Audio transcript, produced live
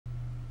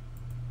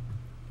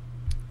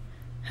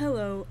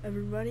Hello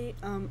everybody,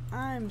 I'm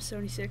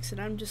Sony6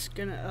 and I'm just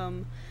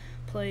gonna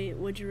play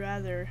Would You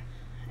Rather,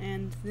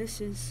 and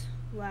this is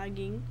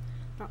lagging,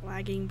 not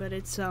lagging, but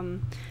it's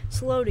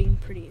loading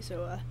pretty.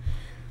 So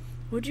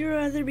would you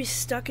rather be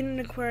stuck in an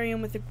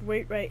aquarium with a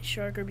great white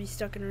shark or be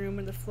stuck in a room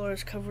where the floor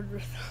is covered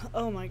with,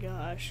 oh my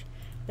gosh,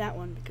 that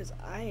one, because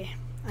I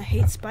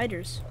hate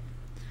spiders.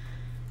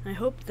 I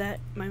hope that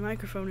my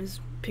microphone is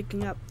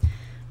picking up.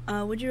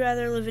 Would you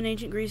rather live in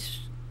ancient Greece,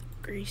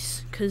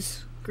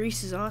 because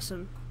Greece is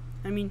awesome.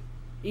 I mean,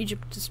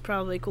 Egypt is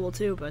probably cool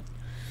too, but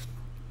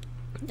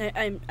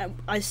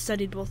I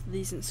studied both of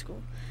these in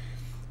school.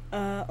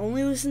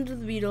 Only listen to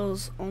the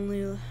Beatles.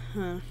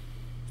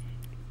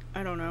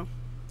 I don't know.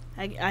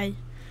 I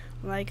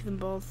like them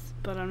both,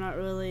 but I'm not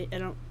really.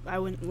 I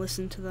wouldn't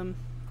listen to them.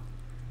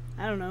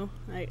 I don't know.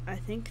 I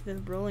think the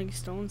Rolling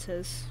Stones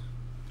has,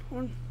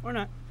 or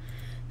not.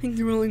 I think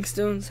the Rolling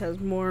Stones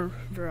has more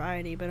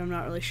variety, but I'm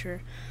not really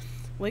sure.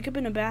 Wake up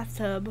in a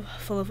bathtub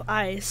full of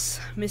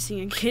ice,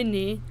 missing a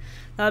kidney.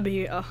 That'd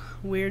be a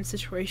weird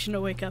situation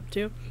to wake up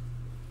to.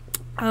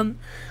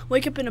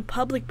 Wake up in a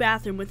public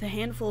bathroom with a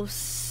handful of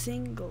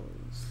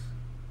singles.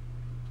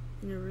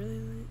 You're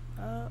really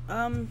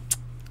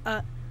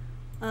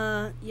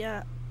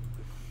yeah.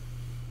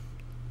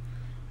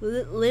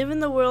 Live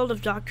in the world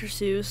of Dr.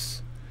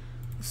 Seuss,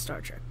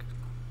 Star Trek.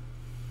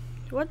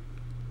 What?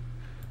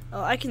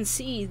 Oh, I can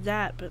see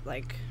that, but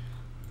like,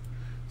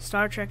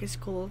 Star Trek is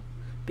cool.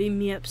 Beam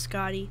me up,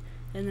 Scotty,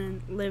 and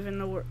then live in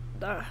the world.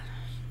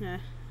 Yeah,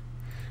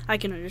 I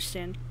can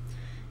understand.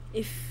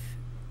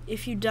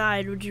 If you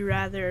died, would you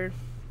rather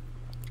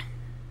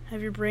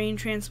have your brain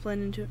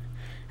transplanted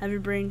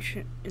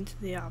into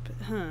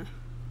the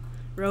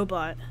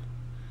robot?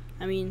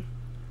 I mean,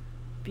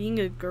 being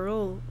a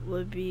girl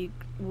would be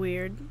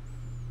weird.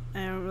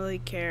 I don't really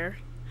care.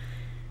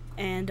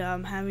 And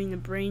having the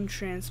brain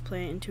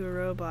transplant into a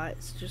robot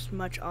is just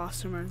much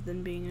awesomer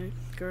than being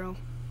a girl.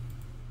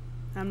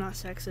 I'm not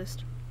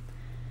sexist.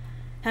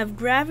 Have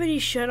gravity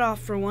shut off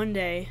for one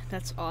day.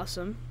 That's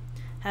awesome.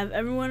 Have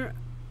everyone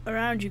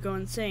around you go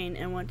insane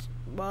and want.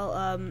 Well,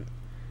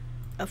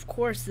 of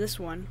course this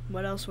one.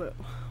 What else would?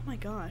 Oh my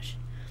gosh.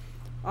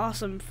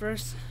 Awesome.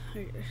 First,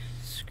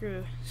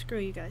 screw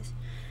you guys.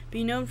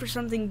 Be known for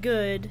something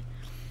good,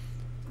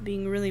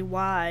 being really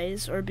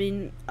wise, or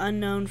being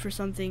unknown for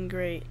something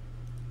great.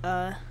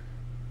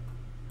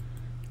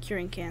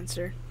 Curing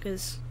cancer,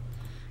 because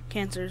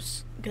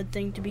cancer's a good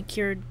thing to be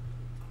cured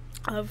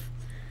of.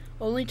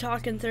 Only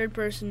talk in third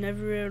person,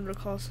 never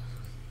recalls.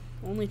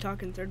 Only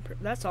talk in third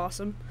person. That's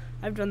awesome.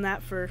 I've done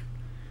that for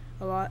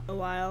a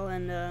while,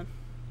 and it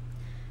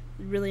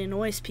really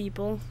annoys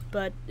people,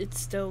 but it's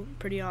still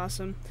pretty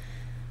awesome.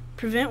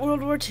 Prevent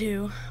World War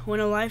II.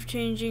 Win a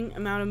life-changing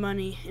amount of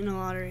money in a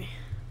lottery.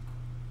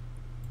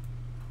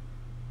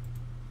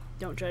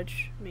 Don't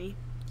judge me.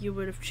 You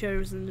would have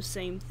chosen the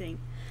same thing.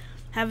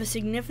 Have a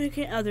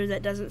significant other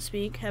that doesn't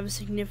speak. Have a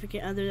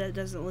significant other that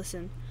doesn't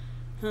listen.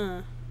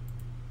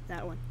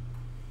 That one.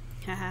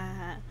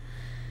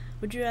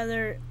 Would you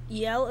rather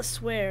yell a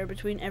swear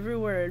between every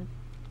word,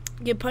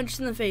 get punched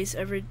in the face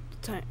every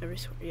time,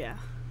 yeah,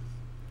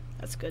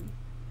 that's good.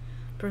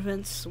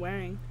 Prevents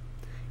swearing.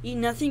 Eat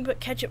nothing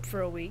but ketchup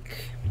for a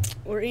week,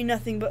 or eat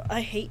nothing but,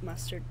 I hate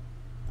mustard.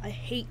 I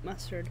hate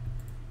mustard.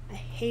 I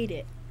hate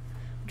it.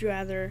 Would you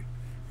rather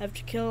have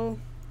to kill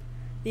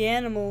the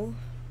animal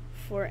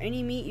for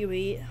any meat you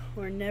eat,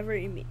 or never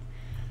eat meat?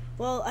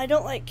 Well, I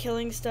don't like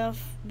killing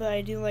stuff, but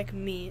I do like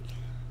meat.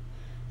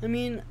 I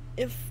mean,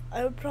 if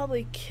I would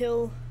probably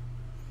kill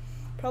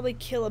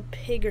a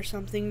pig or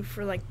something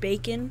for like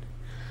bacon,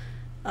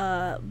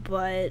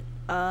 but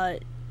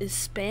is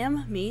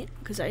Spam meat?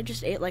 Because I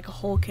just ate like a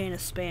whole can of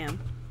Spam,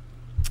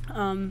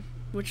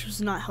 which was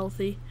not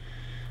healthy.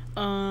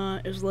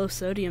 It was low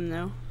sodium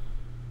though.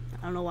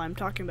 I don't know why I'm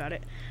talking about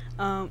it.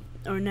 Or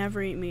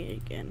never eat meat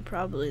again.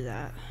 Probably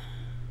that.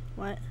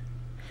 What?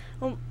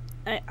 Well,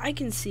 I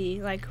can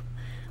see, like,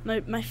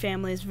 my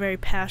family is very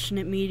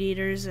passionate meat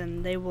eaters,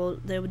 and they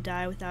would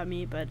die without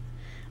me, but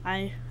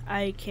I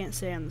can't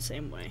say I'm the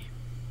same way.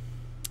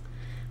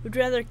 Would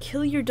you rather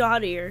kill your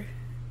daughter,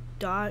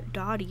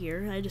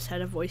 I just had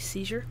a voice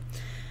seizure,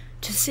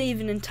 to save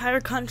an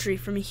entire country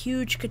from a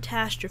huge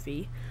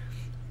catastrophe,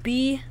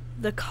 be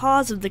the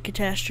cause of the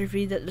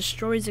catastrophe that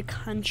destroys a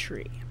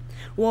country?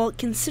 Well,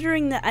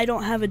 considering that I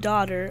don't have a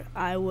daughter,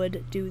 I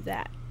would do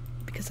that,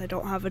 because I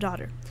don't have a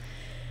daughter.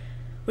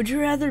 Would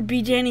you rather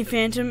be Danny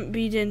Phantom,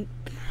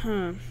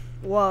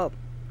 Well,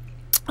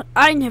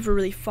 I never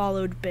really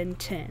followed Ben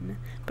 10,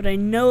 but I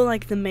know,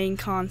 like, the main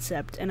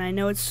concept, and I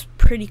know it's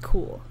pretty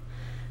cool.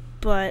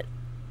 But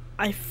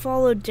I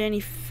followed Danny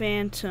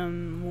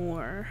Phantom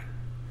more.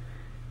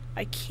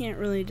 I can't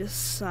really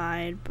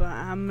decide, but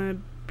I'm gonna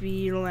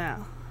be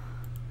loud.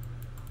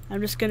 I'm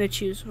just gonna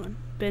choose one.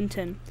 Ben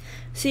 10.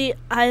 See,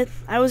 I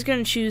was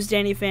gonna choose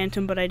Danny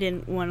Phantom, but I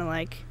didn't want to,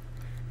 like,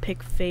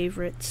 pick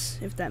favorites,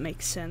 if that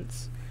makes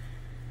sense.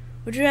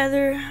 Would you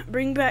rather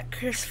bring back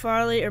Chris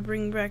Farley or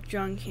bring back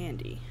John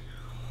Candy?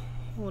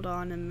 Hold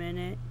on a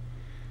minute.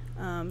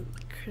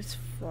 Chris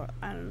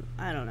I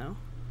don't know.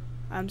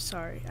 I'm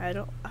sorry. I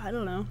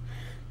don't know.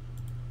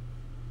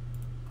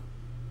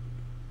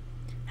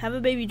 Have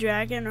a baby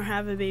dragon or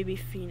have a baby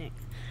phoenix?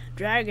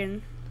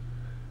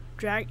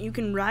 You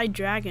can ride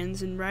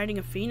dragons, and riding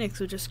a phoenix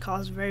would just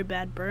cause very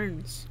bad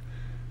burns.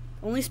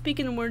 Only speak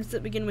in words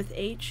that begin with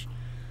H,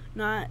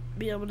 not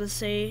be able to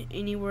say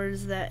any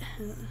words that,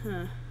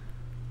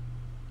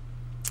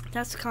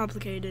 That's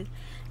complicated,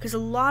 because a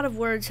lot of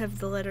words have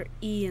the letter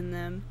E in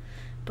them,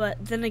 but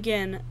then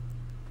again,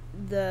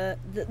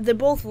 they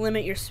both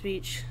limit your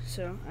speech,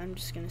 so I'm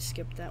just gonna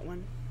skip that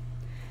one.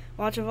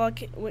 Watch a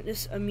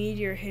witness a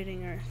meteor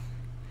hitting Earth.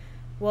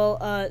 Well,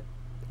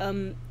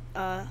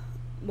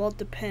 well, it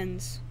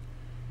depends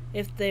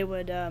if they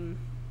would, I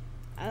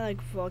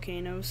like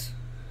volcanoes.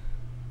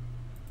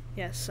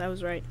 Yes, I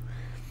was right.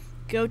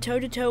 Go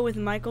toe-to-toe with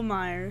Michael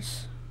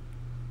Myers,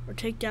 or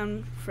take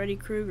down Freddy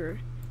Krueger.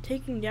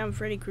 Taking down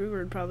Freddy Krueger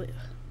would probably...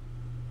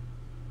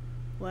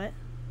 What?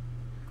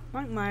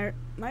 Mike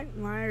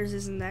Myers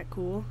isn't that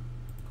cool.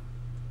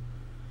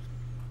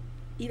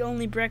 Eat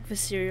only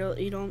breakfast cereal.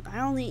 I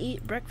only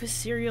eat breakfast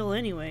cereal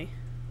anyway.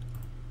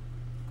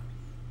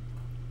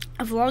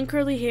 Have long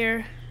curly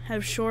hair.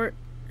 Have short,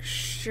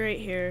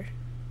 straight hair.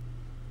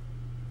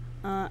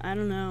 I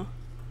don't know.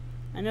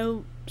 I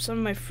know some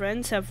of my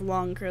friends have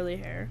long curly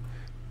hair,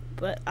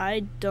 but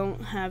I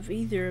don't have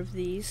either of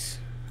these.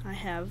 I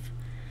have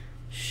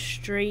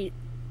straight,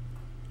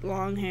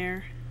 long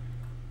hair.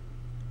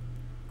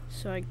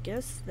 So I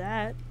guess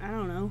that, I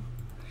don't know.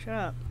 Shut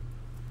up.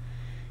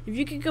 If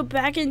you could go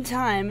back in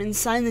time and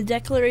sign the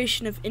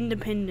Declaration of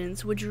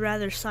Independence, would you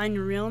rather sign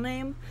your real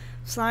name,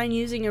 sign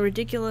using a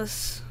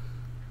ridiculous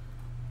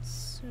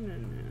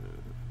synonym?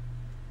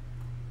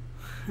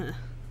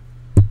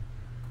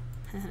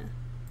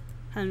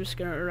 I'm just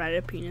gonna write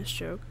a penis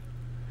joke.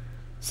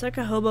 Suck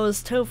a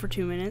hobo's toe for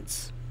 2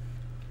 minutes.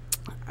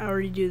 I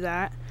already do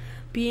that.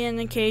 Be in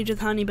a cage with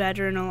honey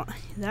badger and a...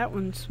 That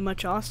one's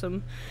much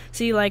awesome.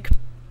 See, like,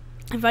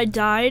 if I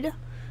died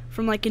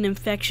from, like, an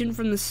infection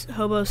from this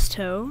hobo's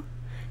toe,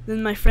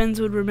 then my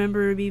friends would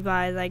remember me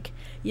by, like,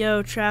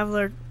 yo,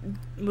 Traveler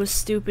was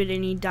stupid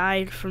and he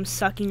died from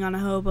sucking on a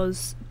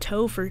hobo's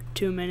toe for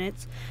 2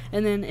 minutes.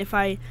 And then if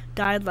I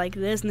died like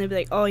this, and they'd be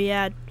like, oh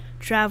yeah,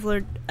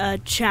 Traveler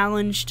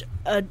challenged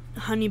a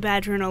honey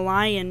badger and a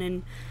lion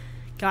and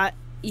got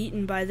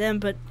eaten by them,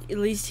 but at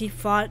least he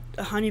fought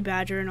a honey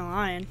badger and a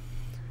lion.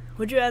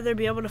 Would you rather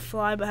be able to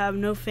fly but have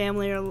no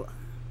family or...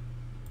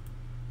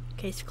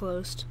 Case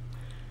closed.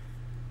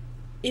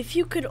 If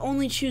you could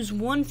only choose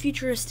one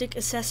futuristic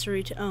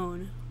accessory to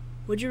own,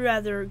 would you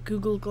rather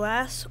Google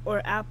Glass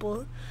or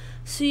Apple?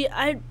 See,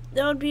 that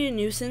would be a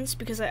nuisance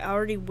because I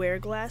already wear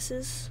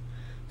glasses.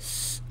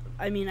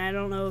 I mean, I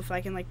don't know if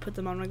I can, like, put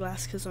them on my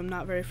glass because I'm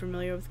not very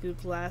familiar with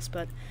Google Glass,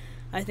 but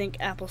I think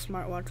Apple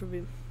smartwatch would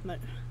be... But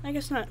I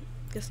guess not.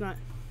 Guess not.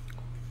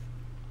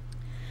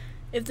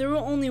 If there were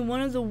only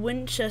one of the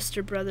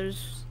Winchester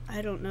brothers,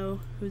 I don't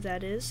know who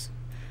that is.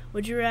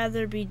 Would you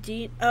rather be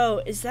Dean? Oh,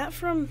 is that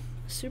from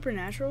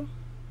Supernatural?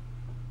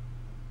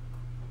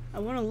 I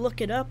want to look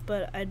it up,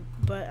 but I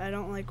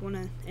don't like want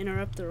to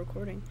interrupt the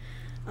recording.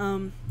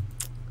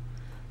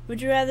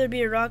 Would you rather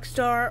be a rock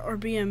star or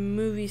be a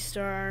movie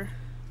star?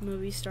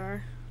 Movie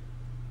star.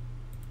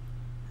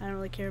 I don't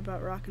really care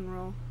about rock and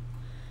roll.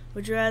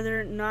 Would you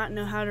rather not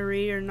know how to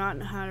read or not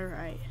know how to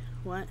write?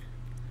 What?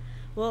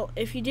 Well,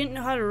 if you didn't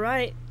know how to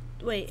write,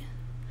 wait.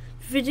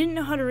 If you didn't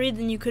know how to read,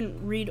 then you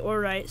couldn't read or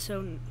write,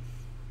 so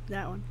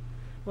that one.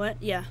 What?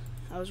 Yeah,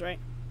 I was right.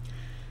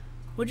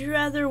 Would you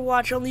rather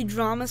watch only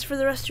dramas for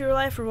the rest of your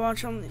life or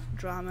watch only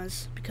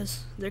dramas?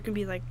 Because there can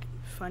be, like,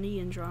 funny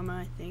in drama,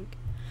 I think.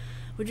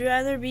 Would you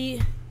rather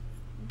be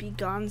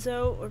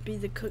Gonzo or be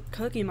the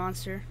Cookie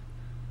Monster?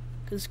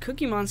 Because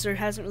Cookie Monster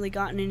hasn't really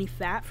gotten any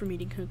fat from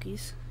eating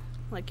cookies,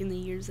 like in the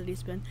years that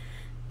he's been.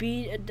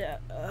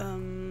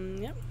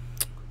 Yep.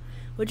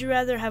 Would you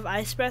rather have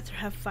ice breath or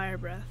have fire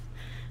breath?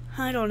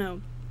 I don't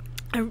know.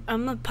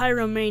 I'm a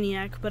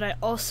pyromaniac, but I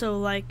also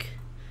like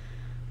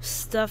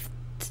stuff.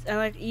 I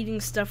like eating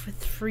stuff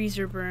with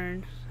freezer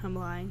burn. I'm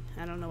lying.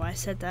 I don't know why I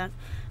said that.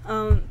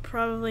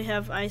 Probably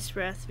have ice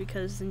breath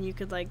because then you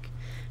could like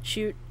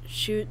shoot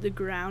the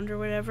ground or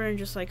whatever and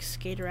just like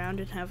skate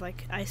around and have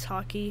like ice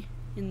hockey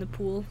in the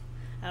pool.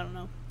 I don't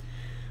know.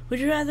 Would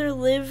you rather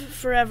live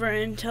forever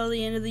until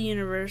the end of the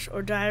universe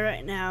or die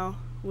right now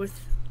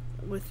with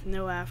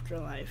no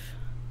afterlife?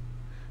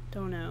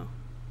 Don't know.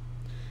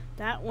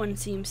 That one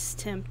seems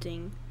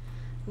tempting.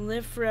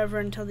 Live forever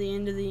until the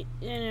end of the...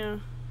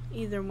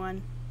 either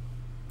one.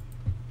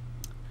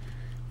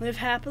 Live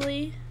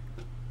happily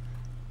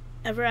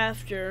ever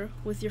after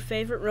with your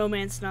favorite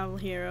romance novel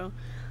hero.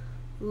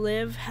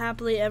 Live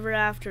happily ever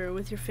after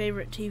with your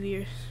favorite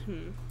TV...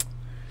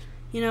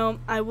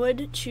 I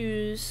would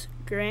choose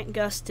Grant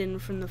Gustin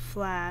from The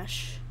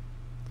Flash.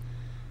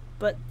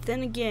 But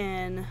then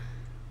again...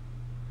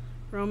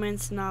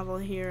 romance novel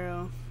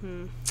hero.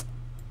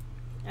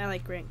 I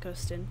like Grant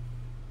Gustin.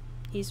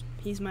 He's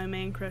my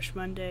man crush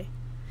Monday.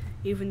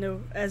 even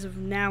though as of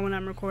now when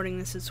I'm recording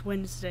this it's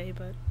Wednesday,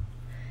 but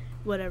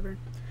whatever.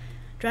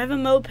 Drive a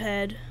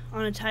moped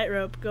on a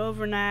tightrope, go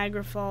over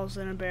Niagara Falls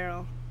in a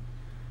barrel.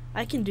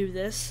 I can do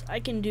this. I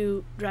can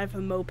drive a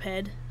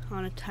moped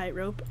on a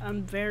tightrope.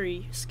 I'm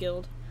very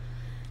skilled.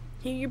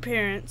 Hear your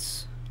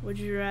parents. Would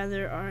you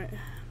rather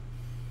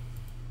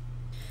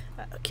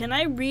can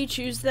I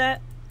re-choose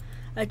that?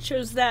 I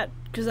chose that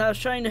because I was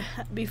trying to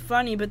be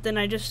funny, but then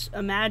I just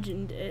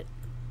imagined it.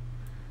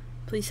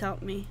 Please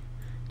help me.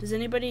 Does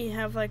anybody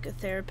have like a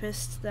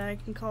therapist that I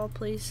can call,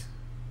 please?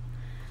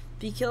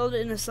 Be killed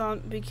in a Saw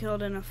movie.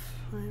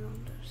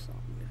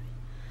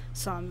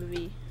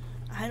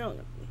 I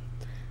don't.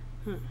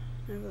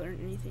 Never learned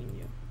anything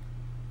new.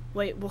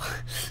 Wait, what?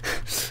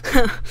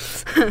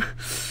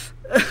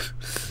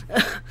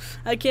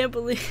 I can't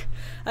believe.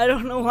 I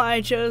don't know why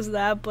I chose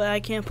that, but I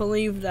can't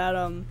believe that.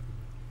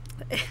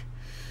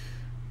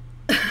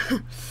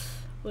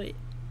 Wait.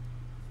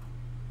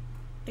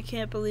 I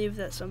can't believe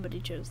that somebody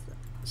chose that.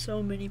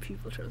 So many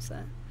people chose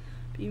that.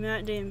 Be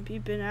Ben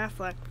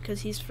Affleck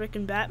because he's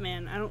frickin'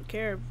 Batman. I don't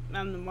care if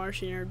I'm the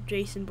Martian or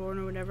Jason Bourne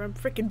or whatever. I'm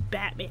frickin'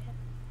 Batman.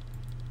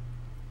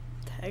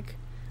 What the heck?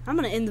 I'm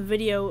gonna end the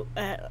video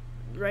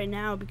right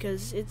now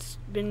because it's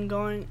been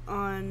going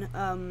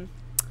on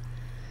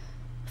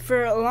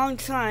for a long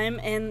time,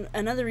 and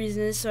another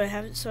reason is so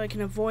I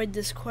can avoid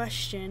this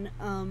question.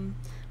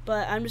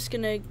 But I'm just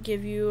gonna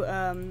give you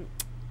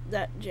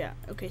yeah.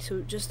 Okay,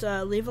 so just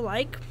leave a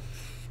like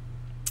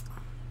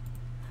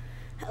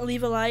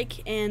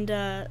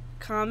and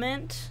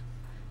comment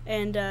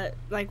and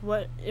like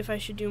what if I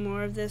should do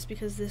more of this,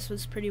 because this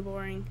was pretty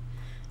boring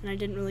and I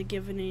didn't really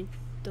give any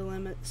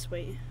dilemmas.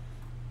 Wait,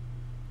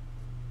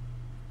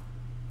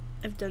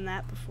 I've done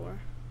that before.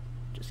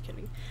 Just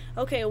kidding.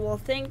 Okay, well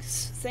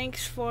thanks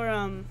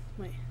for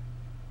wait.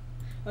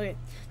 Okay,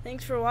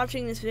 thanks for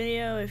watching this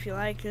video. If you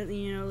liked it,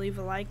 leave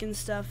a like and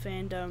stuff,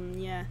 and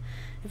yeah,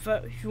 if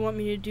you want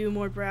me to do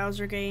more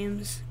browser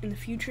games in the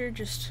future,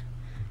 just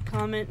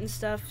comment and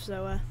stuff.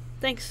 So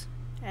thanks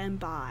and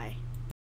bye.